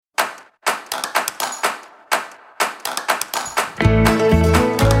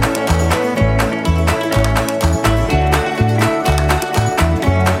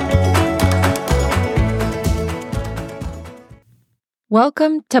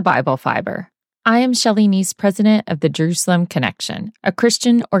Welcome to Bible Fiber. I am Shelley Neese, president of the Jerusalem Connection, a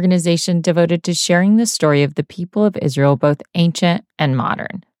Christian organization devoted to sharing the story of the people of Israel, both ancient and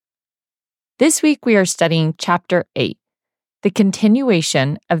modern. This week we are studying Chapter 8, the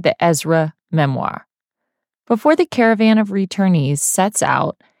continuation of the Ezra memoir. Before the caravan of returnees sets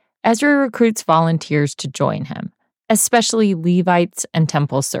out, Ezra recruits volunteers to join him, especially Levites and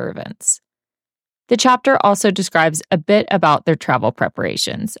temple servants. The chapter also describes a bit about their travel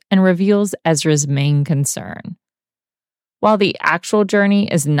preparations and reveals Ezra's main concern. While the actual journey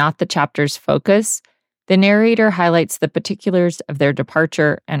is not the chapter's focus, the narrator highlights the particulars of their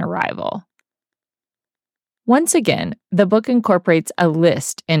departure and arrival. Once again, the book incorporates a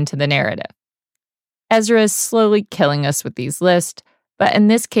list into the narrative. Ezra is slowly killing us with these lists, but in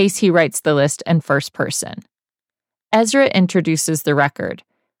this case he writes the list in first person. Ezra introduces the record.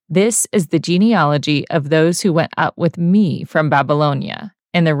 This is the genealogy of those who went up with me from Babylonia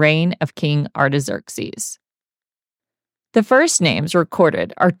in the reign of King Artaxerxes. The first names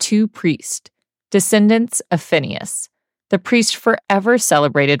recorded are two priests, descendants of Phinehas, the priest forever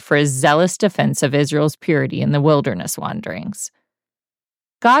celebrated for his zealous defense of Israel's purity in the wilderness wanderings.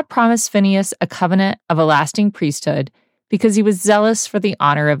 God promised Phinehas a covenant of a lasting priesthood because he was zealous for the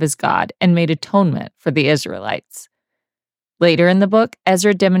honor of his God and made atonement for the Israelites. Later in the book,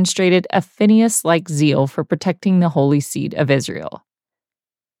 Ezra demonstrated a Phineas-like zeal for protecting the holy seed of Israel.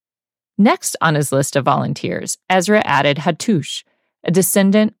 Next on his list of volunteers, Ezra added Hattush, a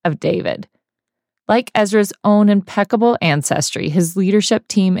descendant of David. Like Ezra's own impeccable ancestry, his leadership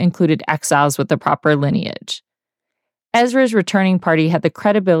team included exiles with the proper lineage. Ezra's returning party had the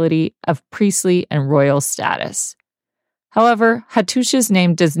credibility of priestly and royal status. However, Hattush's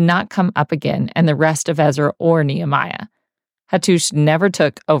name does not come up again in the rest of Ezra or Nehemiah. Hattush never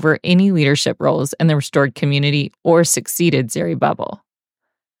took over any leadership roles in the restored community or succeeded Zerubbabel.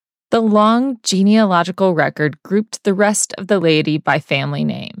 The long genealogical record grouped the rest of the laity by family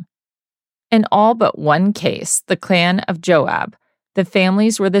name. In all but one case, the clan of Joab, the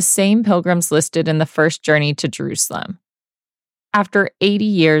families were the same pilgrims listed in the first journey to Jerusalem. After 80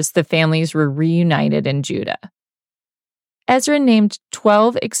 years, the families were reunited in Judah. Ezra named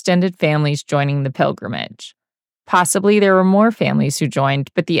 12 extended families joining the pilgrimage. Possibly there were more families who joined,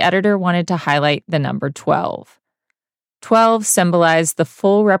 but the editor wanted to highlight the number 12. 12 symbolized the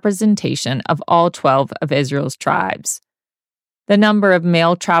full representation of all 12 of Israel's tribes. The number of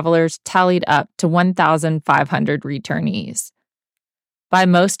male travelers tallied up to 1,500 returnees. By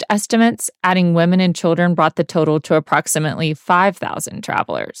most estimates, adding women and children brought the total to approximately 5,000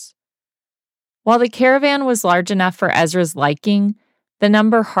 travelers. While the caravan was large enough for Ezra's liking, the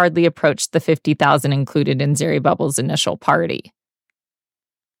number hardly approached the 50,000 included in Zerubbabel's initial party.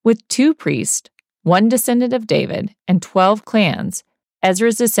 With 2 priests, 1 descendant of David, and 12 clans,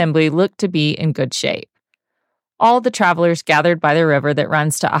 Ezra's assembly looked to be in good shape. All the travelers gathered by the river that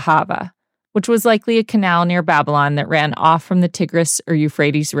runs to Ahava, which was likely a canal near Babylon that ran off from the Tigris or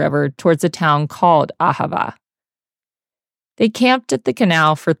Euphrates River towards a town called Ahava. They camped at the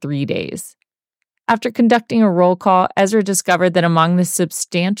canal for 3 days. After conducting a roll call, Ezra discovered that among the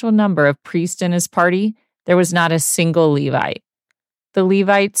substantial number of priests in his party, there was not a single Levite. The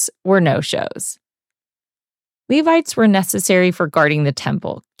Levites were no-shows. Levites were necessary for guarding the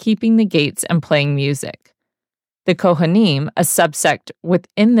temple, keeping the gates, and playing music. The Kohanim, a subsect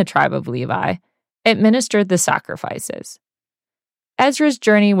within the tribe of Levi, administered the sacrifices. Ezra's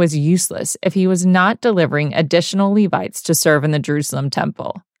journey was useless if he was not delivering additional Levites to serve in the Jerusalem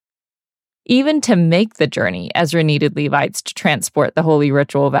temple. Even to make the journey, Ezra needed Levites to transport the holy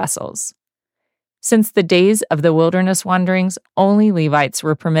ritual vessels. Since the days of the wilderness wanderings, only Levites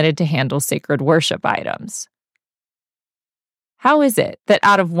were permitted to handle sacred worship items. How is it that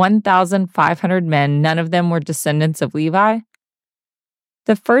out of 1,500 men, none of them were descendants of Levi?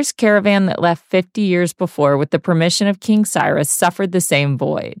 The first caravan that left 50 years before with the permission of King Cyrus suffered the same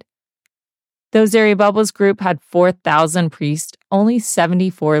void. Though Zerubbabel's group had 4,000 priests, only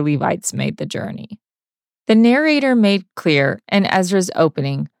 74 Levites made the journey. The narrator made clear in Ezra's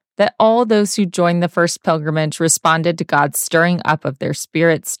opening that all those who joined the first pilgrimage responded to God's stirring up of their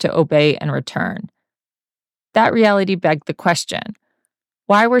spirits to obey and return. That reality begged the question,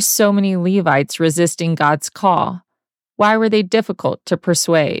 why were so many Levites resisting God's call? Why were they difficult to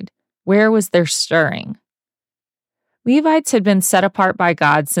persuade? Where was their stirring? Levites had been set apart by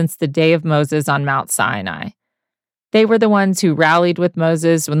God since the day of Moses on Mount Sinai. They were the ones who rallied with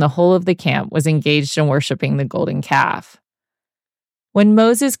Moses when the whole of the camp was engaged in worshiping the golden calf. When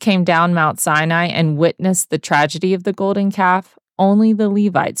Moses came down Mount Sinai and witnessed the tragedy of the golden calf, only the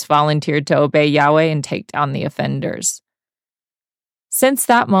Levites volunteered to obey Yahweh and take down the offenders. Since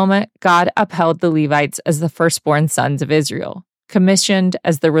that moment, God upheld the Levites as the firstborn sons of Israel, commissioned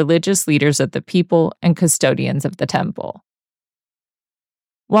as the religious leaders of the people and custodians of the temple.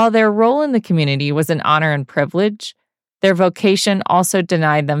 While their role in the community was an honor and privilege, their vocation also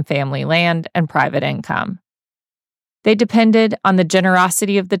denied them family land and private income. They depended on the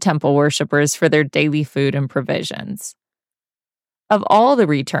generosity of the temple worshippers for their daily food and provisions. Of all the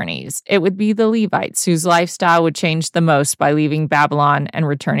returnees, it would be the Levites whose lifestyle would change the most by leaving Babylon and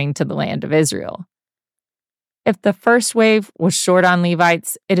returning to the land of Israel. If the first wave was short on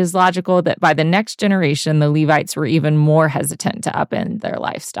Levites, it is logical that by the next generation, the Levites were even more hesitant to upend their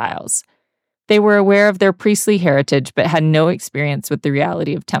lifestyles. They were aware of their priestly heritage but had no experience with the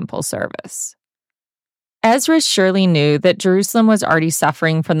reality of temple service. Ezra surely knew that Jerusalem was already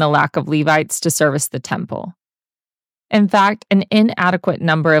suffering from the lack of Levites to service the temple. In fact, an inadequate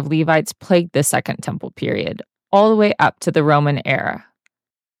number of Levites plagued the Second Temple period, all the way up to the Roman era.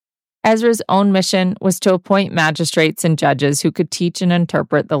 Ezra's own mission was to appoint magistrates and judges who could teach and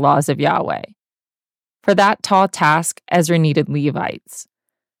interpret the laws of Yahweh. For that tall task, Ezra needed Levites.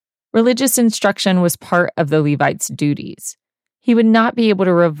 Religious instruction was part of the Levites' duties. He would not be able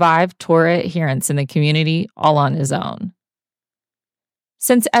to revive Torah adherence in the community all on his own.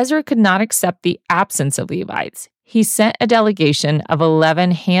 Since Ezra could not accept the absence of Levites, he sent a delegation of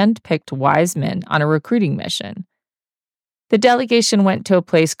 11 hand-picked wise men on a recruiting mission. The delegation went to a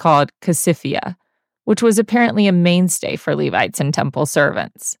place called Casiphia, which was apparently a mainstay for Levites and temple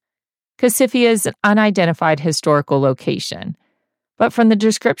servants. Casiphia is an unidentified historical location, but from the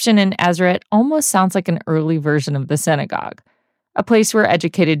description in Ezra, it almost sounds like an early version of the synagogue, a place where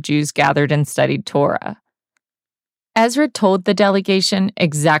educated Jews gathered and studied Torah. Ezra told the delegation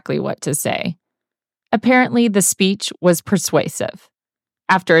exactly what to say. Apparently, the speech was persuasive.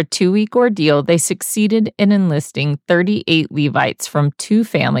 After a 2-week ordeal, they succeeded in enlisting 38 Levites from 2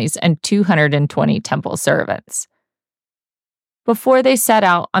 families and 220 temple servants. Before they set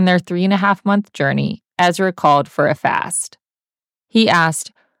out on their 3.5-month journey, Ezra called for a fast. He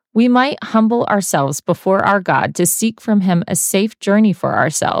asked, "We might humble ourselves before our God to seek from him a safe journey for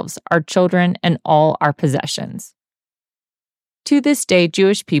ourselves, our children, and all our possessions." To this day,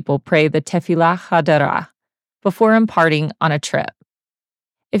 Jewish people pray the Tefillah Hadarah before embarking on a trip.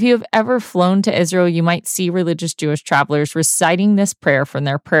 If you have ever flown to Israel, you might see religious Jewish travelers reciting this prayer from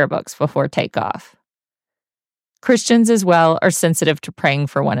their prayer books before takeoff. Christians as well are sensitive to praying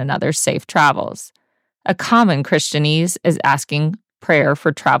for one another's safe travels. A common Christianese is asking prayer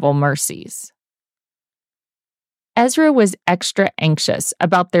for travel mercies. Ezra was extra anxious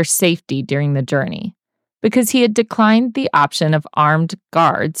about their safety during the journey because he had declined the option of armed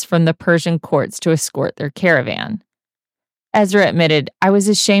guards from the Persian courts to escort their caravan. Ezra admitted, "I was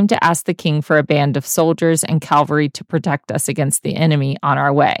ashamed to ask the king for a band of soldiers and cavalry to protect us against the enemy on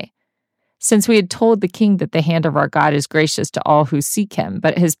our way, since we had told the king that the hand of our God is gracious to all who seek him,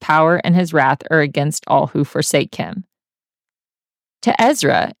 but his power and his wrath are against all who forsake him." To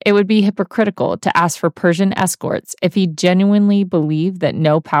Ezra, it would be hypocritical to ask for Persian escorts if he genuinely believed that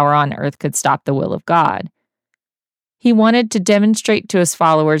no power on earth could stop the will of God. He wanted to demonstrate to his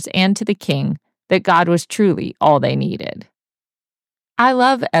followers and to the king that God was truly all they needed. I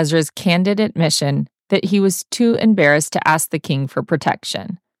love Ezra's candid admission that he was too embarrassed to ask the king for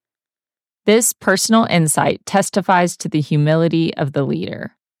protection. This personal insight testifies to the humility of the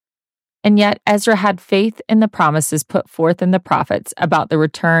leader. And yet, Ezra had faith in the promises put forth in the prophets about the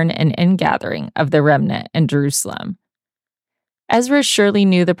return and ingathering of the remnant in Jerusalem. Ezra surely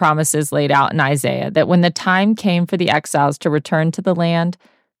knew the promises laid out in Isaiah that when the time came for the exiles to return to the land,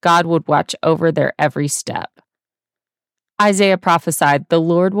 God would watch over their every step. Isaiah prophesied, "The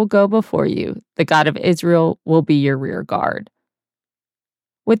Lord will go before you, the God of Israel will be your rear guard."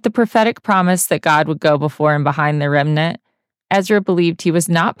 With the prophetic promise that God would go before and behind the remnant, Ezra believed he was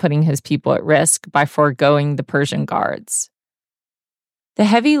not putting his people at risk by foregoing the Persian guards. The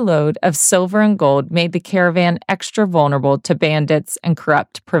heavy load of silver and gold made the caravan extra vulnerable to bandits and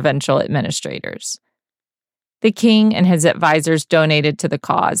corrupt provincial administrators. The king and his advisors donated to the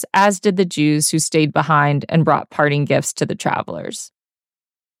cause, as did the Jews who stayed behind and brought parting gifts to the travelers.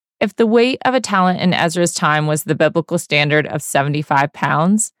 If the weight of a talent in Ezra's time was the biblical standard of 75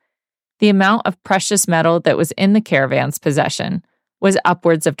 pounds, the amount of precious metal that was in the caravan's possession was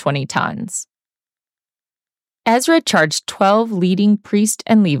upwards of 20 tons. Ezra charged 12 leading priests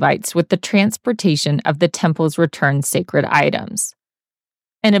and Levites with the transportation of the temple's returned sacred items.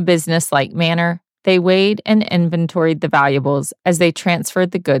 In a business-like manner, they weighed and inventoried the valuables as they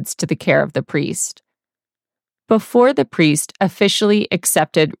transferred the goods to the care of the priest. Before the priest officially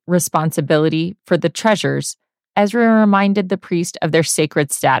accepted responsibility for the treasures, Ezra reminded the priest of their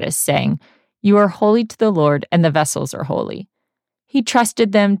sacred status, saying, "You are holy to the Lord, and the vessels are holy." He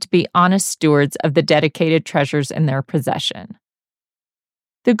trusted them to be honest stewards of the dedicated treasures in their possession.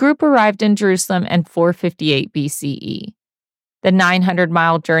 The group arrived in Jerusalem in 458 BCE. The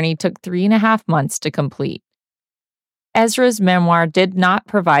 900-mile journey took 3.5 months to complete. Ezra's memoir did not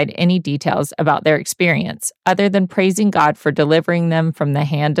provide any details about their experience, other than praising God for delivering them from the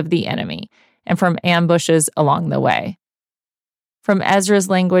hand of the enemy and from ambushes along the way. From Ezra's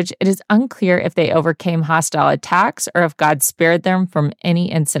language, it is unclear if they overcame hostile attacks or if God spared them from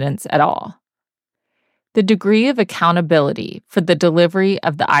any incidents at all. The degree of accountability for the delivery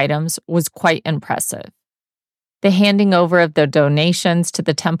of the items was quite impressive. The handing over of the donations to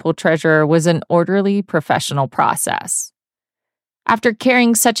the temple treasurer was an orderly, professional process. After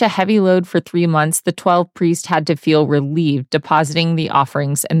carrying such a heavy load for 3 months, the 12 priests had to feel relieved depositing the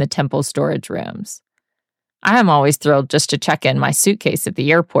offerings in the temple storage rooms. I am always thrilled just to check in my suitcase at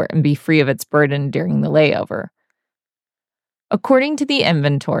the airport and be free of its burden during the layover. According to the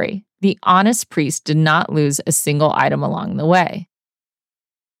inventory, the honest priest did not lose a single item along the way.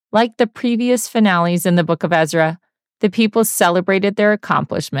 Like the previous finales in the book of Ezra, the people celebrated their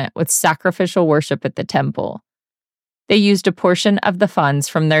accomplishment with sacrificial worship at the temple. They used a portion of the funds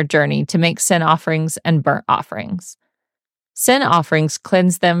from their journey to make sin offerings and burnt offerings. Sin offerings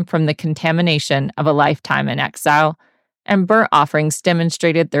cleansed them from the contamination of a lifetime in exile, and burnt offerings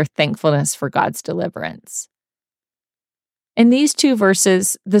demonstrated their thankfulness for God's deliverance. In these 2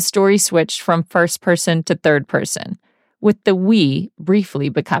 verses, the story switched from first person to third person, with the we briefly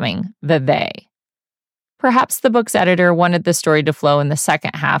becoming the they. Perhaps the book's editor wanted the story to flow in the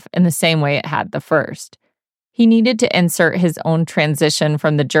second half in the same way it had the first. He needed to insert his own transition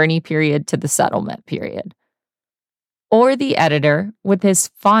from the journey period to the settlement period. Or the editor, with his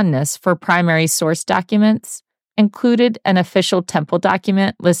fondness for primary source documents, included an official temple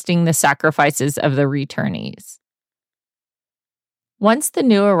document listing the sacrifices of the returnees. Once the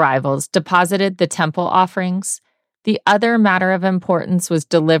new arrivals deposited the temple offerings, the other matter of importance was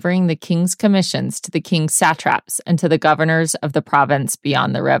delivering the king's commissions to the king's satraps and to the governors of the province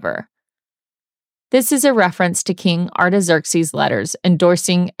beyond the river. This is a reference to King Artaxerxes' letters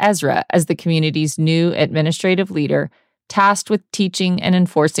endorsing Ezra as the community's new administrative leader, tasked with teaching and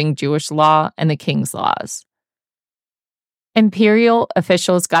enforcing Jewish law and the king's laws. Imperial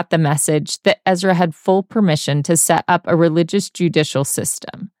officials got the message that Ezra had full permission to set up a religious judicial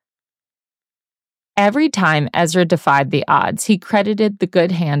system. Every time Ezra defied the odds, he credited the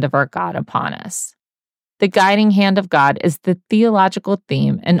good hand of our God upon us. The guiding hand of God is the theological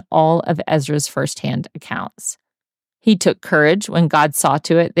theme in all of Ezra's first-hand accounts. He took courage when God saw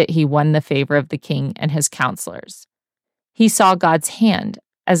to it that he won the favor of the king and his counselors. He saw God's hand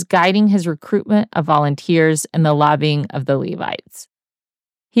as guiding his recruitment of volunteers and the lobbying of the Levites.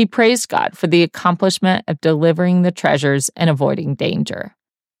 He praised God for the accomplishment of delivering the treasures and avoiding danger.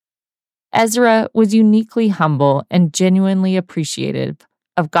 Ezra was uniquely humble and genuinely appreciative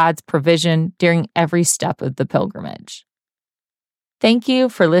of God's provision during every step of the pilgrimage. Thank you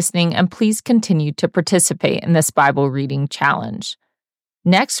for listening, and please continue to participate in this Bible reading challenge.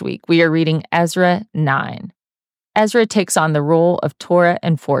 Next week, we are reading Ezra 9. Ezra takes on the role of Torah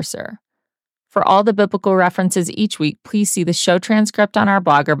enforcer. For all the biblical references each week, please see the show transcript on our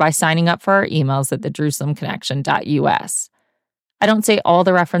blog or by signing up for our emails at thejerusalemconnection.us. I don't say all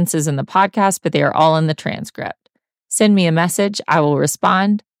the references in the podcast, but they are all in the transcript. Send me a message. I will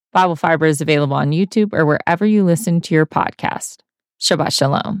respond. Bible Fiber is available on YouTube or wherever you listen to your podcast. Shabbat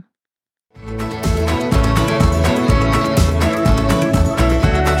Shalom.